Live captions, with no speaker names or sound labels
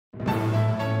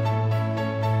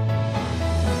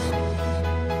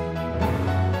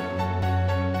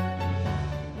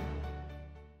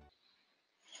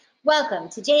Welcome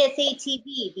to JSA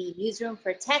TV, the newsroom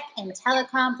for tech and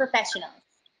telecom professionals,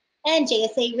 and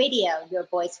JSA Radio, your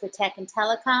voice for tech and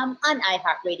telecom on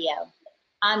iHeartRadio.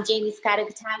 I'm Jaymie Scotto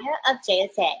Cutaia of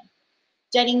JSA.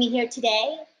 Joining me here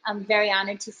today, I'm very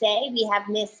honored to say, we have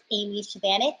Miss Amy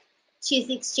Chovanec. She's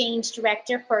the Exchange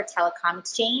Director for Telecom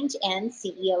Exchange and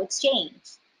CEO Exchange.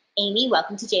 Amy,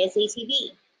 welcome to JSA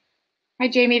TV. Hi,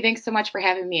 Jaymie. Thanks so much for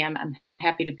having me. I'm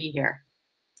happy to be here.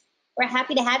 We're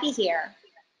happy to have you here.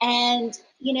 And,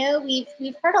 you know,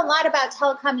 we've heard a lot about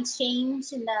Telecom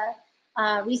Exchange in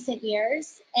the recent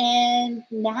years. And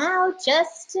now,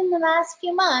 just in the last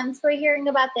few months, we're hearing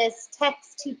about this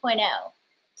TEX 2.0.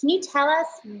 Can you tell us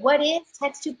what is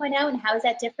TEX 2.0 and how is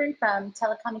that different from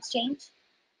Telecom Exchange?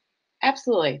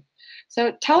 Absolutely.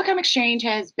 So Telecom Exchange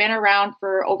has been around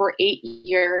for over 8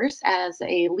 years as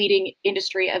a leading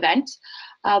industry event.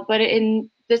 But in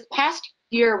this past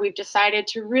year, we've decided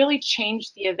to really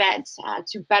change the event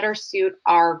to better suit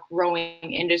our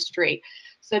growing industry.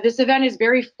 So this event is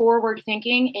very forward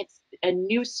thinking. It's a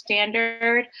new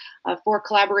standard for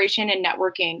collaboration and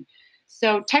networking.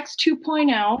 So TEX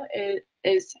 2.0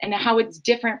 is and how it's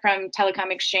different from Telecom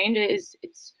Exchange is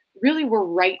really we're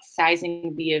right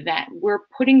sizing the event. We're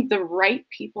putting the right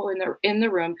people in the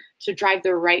room to drive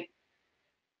the right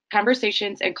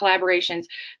conversations and collaborations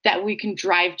that we can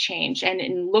drive change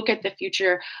and look at the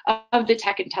future of the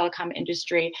tech and telecom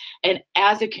industry, and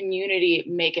as a community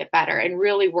make it better and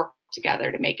really work together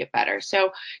to make it better.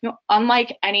 So,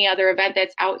 unlike any other event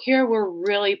that's out here, we're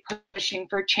really pushing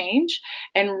for change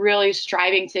and really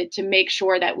striving to make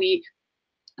sure that we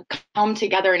come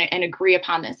together and agree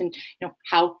upon this. And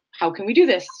how can we do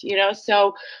this?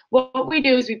 So what we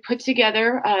do is we put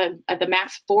together at the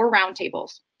max 4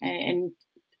 roundtables, and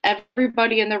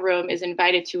everybody in the room is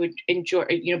invited to enjoy,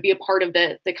 be a part of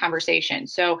the conversation.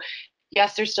 So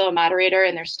yes, there's still a moderator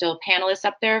and there's still panelists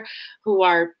up there who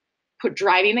are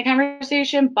driving the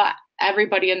conversation, but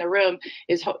everybody in the room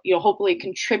is hopefully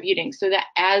contributing, so that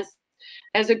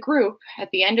as a group,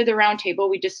 at the end of the roundtable,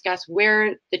 we discuss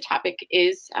where the topic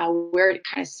is, where it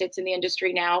kind of sits in the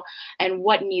industry now, and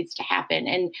what needs to happen.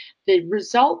 And the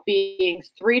result being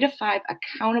 3 to 5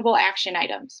 accountable action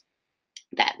items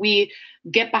that we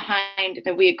get behind,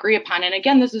 that we agree upon. And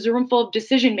again, this is a room full of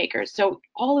decision makers. So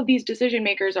all of these decision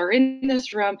makers are in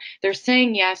this room. They're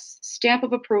saying yes, stamp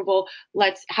of approval.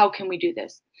 How can we do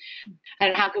this?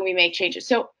 And how can we make changes?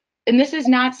 And this is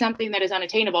not something that is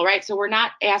unattainable, right? So we're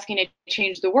not asking to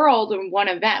change the world in one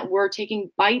event. We're taking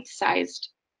bite-sized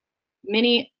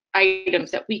mini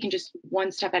items that we can just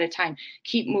one step at a time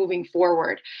keep moving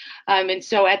forward. And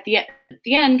so at the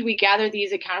end, we gather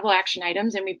these accountable action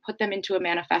items and we put them into a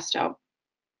manifesto.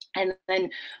 And then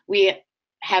we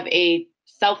have a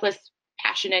selfless,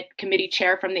 passionate committee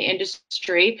chair from the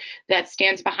industry that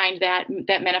stands behind that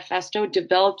manifesto,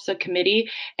 develops a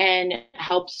committee, and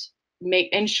helps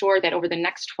ensure that over the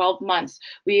next 12 months,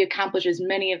 we accomplish as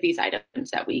many of these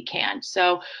items that we can.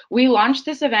 So we launched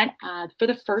this event for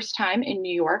the first time in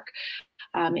New York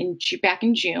back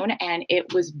in June, and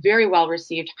it was very well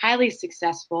received, highly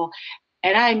successful.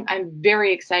 And I'm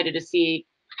very excited to see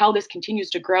how this continues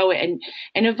to grow and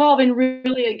evolve, and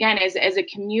really, again, as a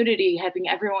community, having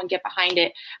everyone get behind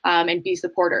it and be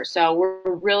supporters. So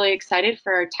we're really excited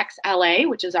for TEX LA,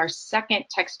 which is our second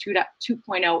TEX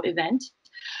 2.0 event.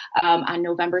 On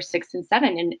November 6th and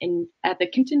 7th at the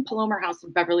Kimpton Palmer House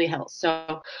in Beverly Hills.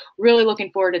 So really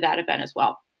looking forward to that event as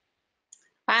well.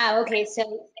 Wow, okay,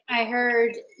 so I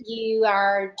heard you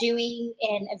are doing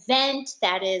an event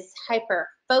that is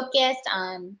hyper-focused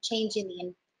on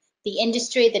changing the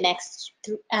industry, the next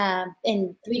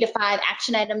in 3 to 5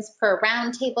 action items per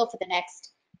roundtable for the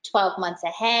next 12 months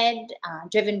ahead,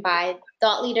 driven by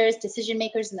thought leaders, decision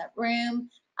makers in the room.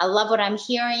 I love what I'm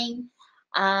hearing.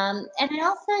 And I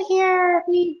also hear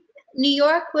New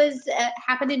York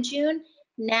happened in June.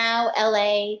 Now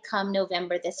LA come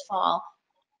November this fall.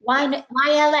 Why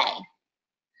LA?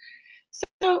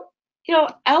 So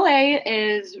LA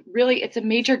is really, it's a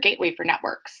major gateway for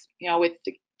networks. With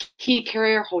the key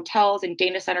carrier hotels and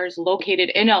data centers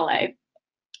located in LA,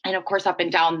 and of course up and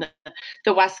down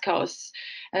the West Coast,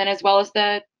 and then as well as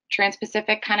the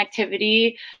Trans-Pacific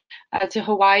connectivity to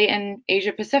Hawaii and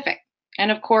Asia Pacific. And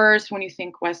of course, when you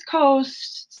think West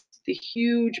Coast, the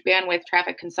huge bandwidth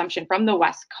traffic consumption from the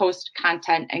West Coast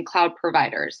content and cloud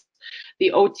providers,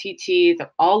 the OTTs,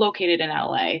 they're all located in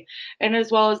LA, and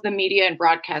as well as the media and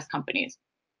broadcast companies.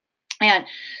 And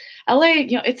LA,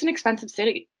 it's an expensive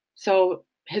city. So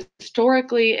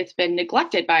historically, it's been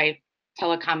neglected by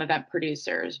telecom event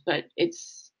producers, but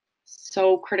it's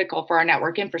so critical for our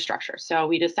network infrastructure. So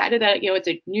we decided that, it's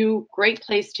a new great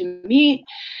place to meet.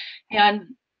 And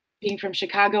being from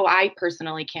Chicago, I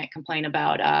personally can't complain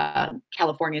about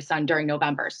California sun during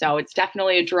November. So it's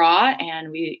definitely a draw,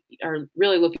 and we are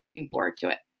really looking forward to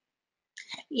it.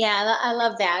 Yeah, I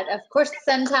love that. Of course,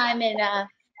 sometime in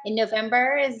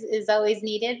November is always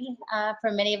needed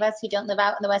for many of us who don't live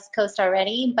out on the West Coast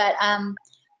already. But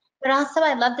also,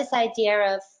 I love this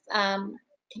idea of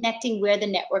connecting where the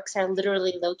networks are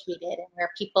literally located and where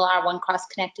people are one cross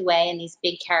connect away in these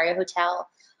big carrier hotel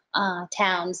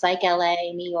towns like LA,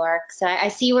 New York. So I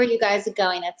see where you guys are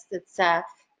going. It's an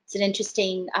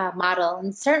interesting model,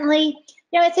 and certainly,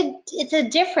 you know, it's a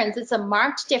difference. It's a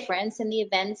marked difference in the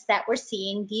events that we're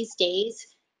seeing these days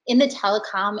in the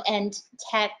telecom and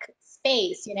tech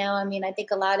space. You know, I mean, I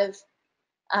think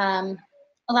um,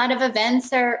 a lot of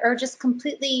events are just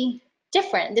completely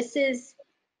different. This is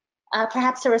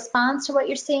perhaps a response to what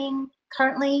you're seeing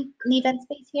currently in the event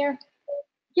space here.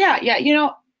 Yeah.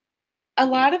 A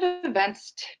lot of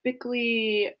events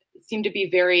typically seem to be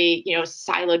very,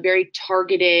 siloed, very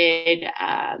targeted,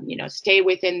 stay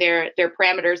within their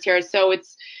parameters here. So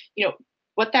it's,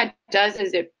 what that does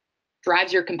is it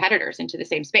drives your competitors into the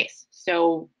same space.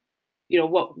 So,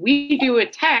 what we do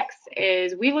at TEX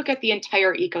is we look at the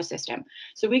entire ecosystem.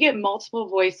 So we get multiple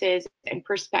voices and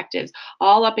perspectives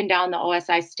all up and down the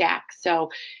OSI stack. So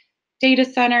data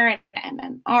center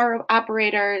and MMR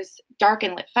operators, dark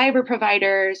and lit fiber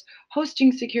providers,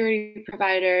 hosting security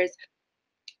providers,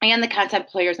 and the content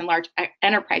players and large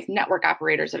enterprise network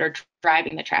operators that are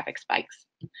driving the traffic spikes.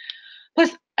 Plus,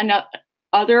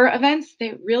 other events,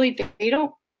 they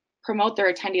don't promote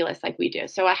their attendee list like we do.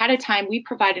 So ahead of time, we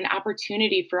provide an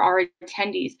opportunity for our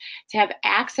attendees to have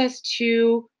access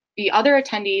to the other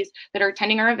attendees that are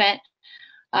attending our event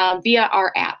via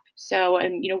our app. So,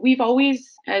 and we've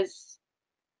always, as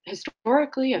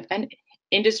historically have been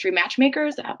industry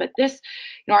matchmakers, but this,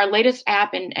 our latest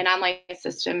app and online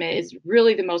system is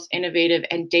really the most innovative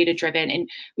and data driven, and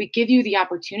we give you the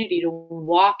opportunity to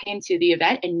walk into the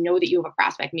event and know that you have a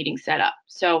prospect meeting set up.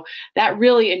 So that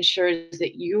really ensures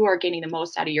that you are getting the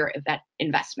most out of your event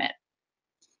investment.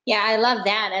 Yeah, I love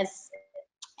that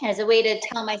as a way to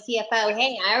tell my CFO,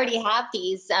 hey, I already have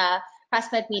these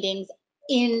prospect meetings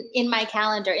in my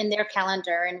calendar, in their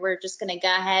calendar, and we're just going to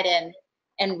go ahead and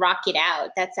rock it out.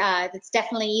 That's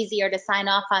definitely easier to sign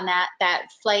off on that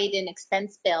flight and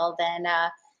expense bill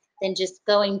than just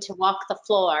going to walk the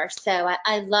floor. So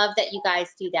I love that you guys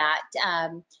do that,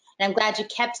 and I'm glad you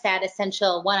kept that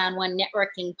essential one-on-one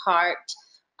networking part.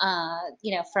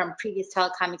 From previous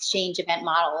telecom exchange event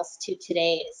models to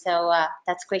today. So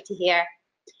that's great to hear.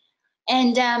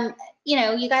 And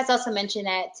you guys also mentioned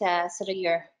that sort of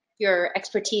your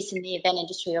expertise in the event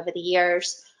industry over the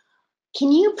years.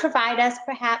 Can you provide us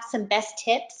perhaps some best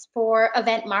tips for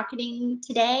event marketing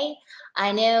today?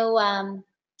 I know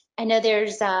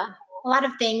there's a lot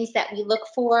of things that we look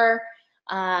for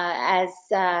as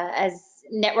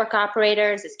network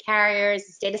operators, as carriers,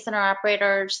 as data center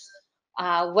operators.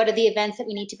 What are the events that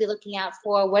we need to be looking out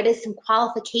for? What is some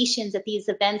qualifications that these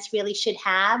events really should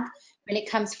have when it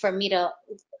comes for me to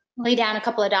lay down a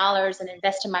couple of dollars and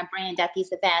invest in my brand at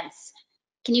these events?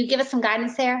 Can you give us some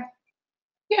guidance there?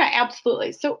 Yeah,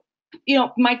 absolutely. So,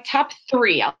 my top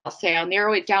three, I'll say, I'll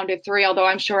narrow it down to three, although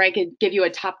I'm sure I could give you a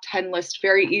top 10 list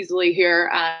very easily here,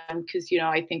 because,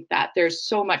 I think that there's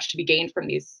so much to be gained from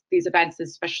these events,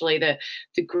 especially the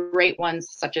great ones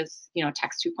such as,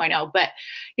 TEX 2.0. But,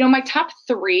 my top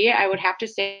three, I would have to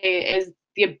say, is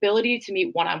the ability to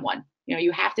meet one-on-one.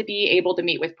 You have to be able to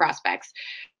meet with prospects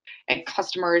and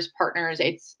customers, partners.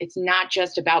 It's not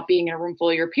just about being in a room full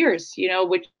of your peers,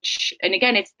 and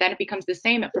again, then it becomes the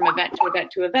same from event to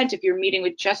event to event. If you're meeting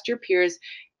with just your peers,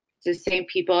 the same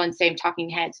people and same talking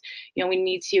heads, we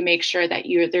need to make sure that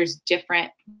there's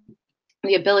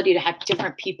the ability to have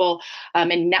different people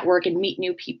and network and meet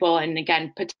new people, and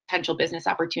again, potential business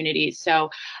opportunities. So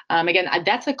again,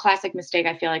 that's a classic mistake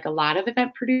I feel like a lot of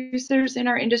event producers in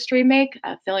our industry make,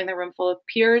 filling the room full of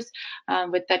peers,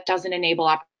 but that doesn't enable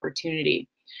opportunity.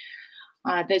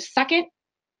 The second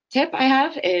tip I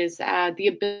have is the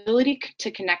ability to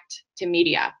connect to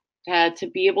media, to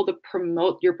be able to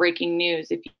promote your breaking news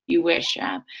if you wish.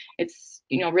 It's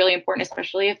really important,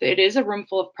 especially if it is a room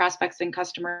full of prospects and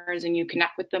customers and you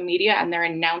connect with the media and they're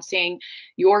announcing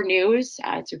your news.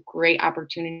 It's a great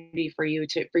opportunity for you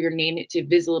for your name to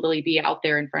visibly be out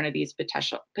there in front of these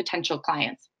potential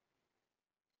clients.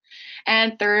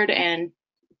 And third, and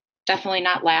definitely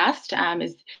not last,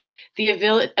 is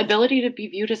the ability to be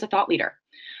viewed as a thought leader.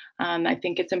 I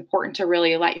think it's important to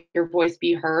really let your voice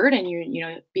be heard, and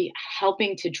be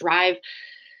helping to drive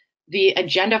the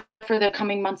agenda for the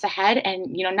coming months ahead, and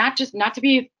not to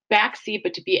be backseat,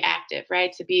 but to be active,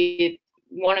 right? To be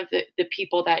one of the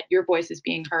people that your voice is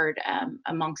being heard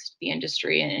amongst the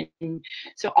industry. And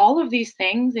so all of these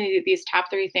things, these top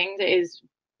 3 things, is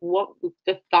what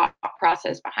the thought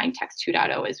process behind TEX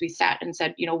 2.0 is. We sat and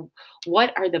said,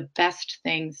 what are the best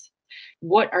things?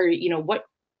 What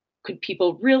could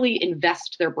people really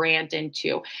invest their brand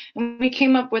into? And we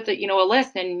came up with a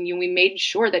list, and we made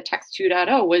sure that TEX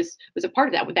 2.0 was a part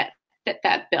of that, with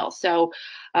that bill. So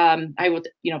I would,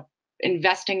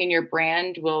 investing in your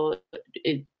brand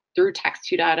through TEX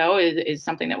 2.0 is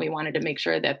something that we wanted to make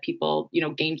sure that people,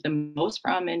 gained the most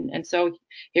from. And so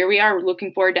here we are,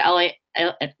 looking forward to LA,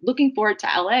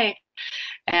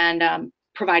 and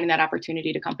providing that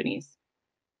opportunity to companies.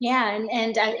 Yeah,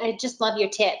 and I just love your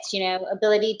tips,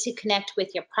 ability to connect with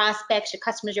your prospects, your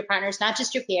customers, your partners, not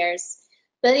just your peers,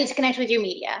 ability to connect with your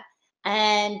media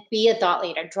and be a thought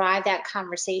leader, drive that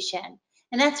conversation.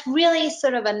 And that's really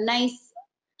sort of a nice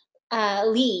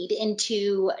lead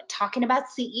into talking about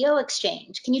CEO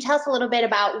Exchange. Can you tell us a little bit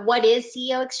about what is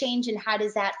CEO Exchange and how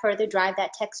does that further drive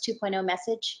that TEX 2.0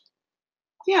 message?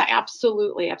 Yeah,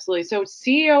 absolutely. So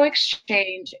CEO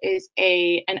Exchange is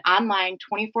an online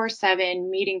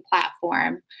 24/7 meeting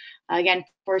platform, again,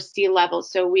 for C-level.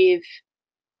 So we've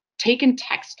taken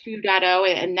TEX 2.0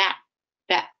 and that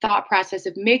thought process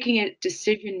of making it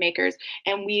decision makers,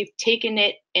 and we've taken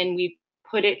it and we've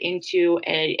put it into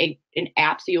an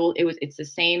app. So it's the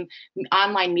same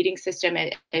online meeting system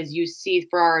as you see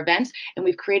for our events, and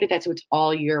we've created that so it's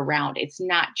all year round. It's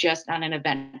not just on an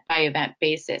event by event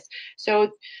basis.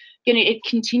 So it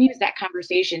continues that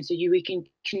conversation, so we can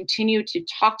continue to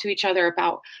talk to each other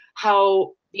about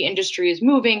how the industry is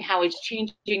moving, how it's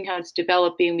changing, how it's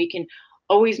developing. We can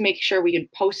always make sure we can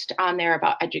post on there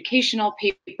about educational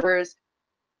papers,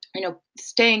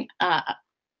 staying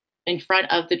in front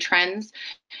of the trends,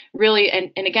 really.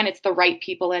 And again, it's the right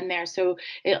people in there. So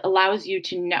it allows you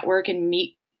to network and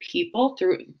meet people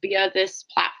via this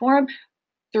platform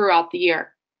throughout the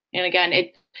year. And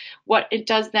again, what it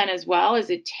does then as well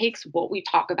is it takes what we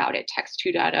talk about at TEX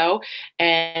 2.0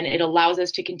 and it allows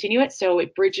us to continue it. So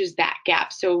it bridges that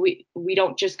gap. So we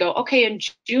don't just go, okay, in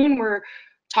June we're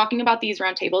talking about these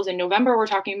roundtables, in November we're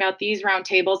talking about these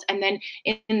roundtables, and then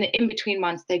in the in-between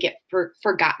months they get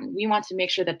forgotten. We want to make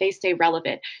sure that they stay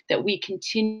relevant, that we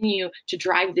continue to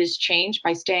drive this change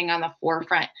by staying on the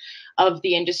forefront of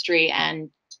the industry. And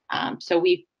so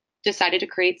we decided to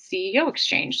create CEO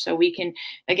Exchange so we can,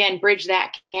 again, bridge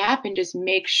that gap and just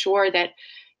make sure that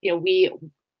we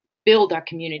build our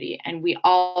community and we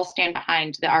all stand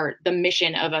behind the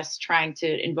mission of us trying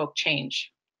to invoke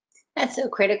change. That's so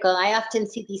critical. I often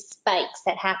see these spikes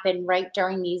that happen right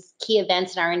during these key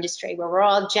events in our industry where we're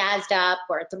all jazzed up,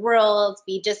 we're thrilled,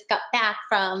 we just got back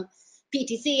from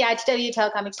PTC, ITW,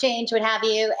 Telecom Exchange, what have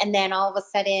you, and then all of a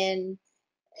sudden,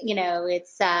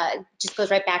 it's just goes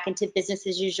right back into business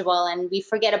as usual, and we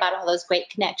forget about all those great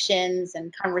connections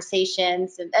and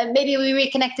conversations, and maybe we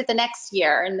reconnect it the next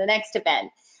year in the next event.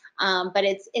 But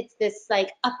it's this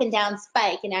like up and down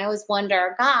spike, and I always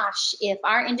wonder, gosh, if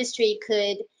our industry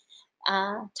could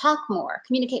talk more,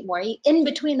 communicate more in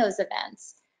between those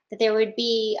events, that there would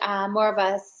be more of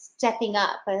a stepping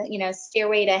up,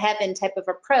 stairway to heaven type of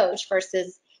approach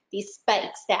versus these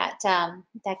spikes that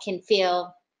can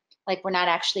feel like we're not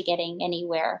actually getting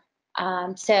anywhere.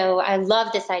 So I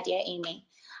love this idea, Amy.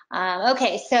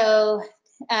 Okay, so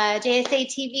JSA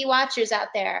TV watchers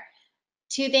out there,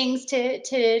 2 things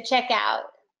to check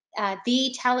out.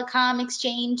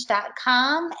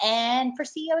 TheTelecomExchange.com, and for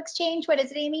CEO Exchange, what is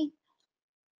it, Amy?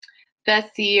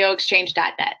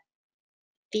 TheCEOExchange.net.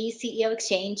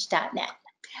 TheCEOExchange.net.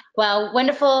 Well,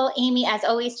 wonderful, Amy, as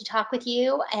always, to talk with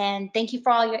you. And thank you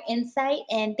for all your insight.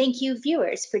 And thank you,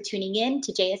 viewers, for tuning in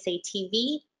to JSA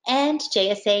TV and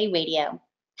JSA Radio.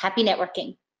 Happy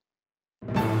networking.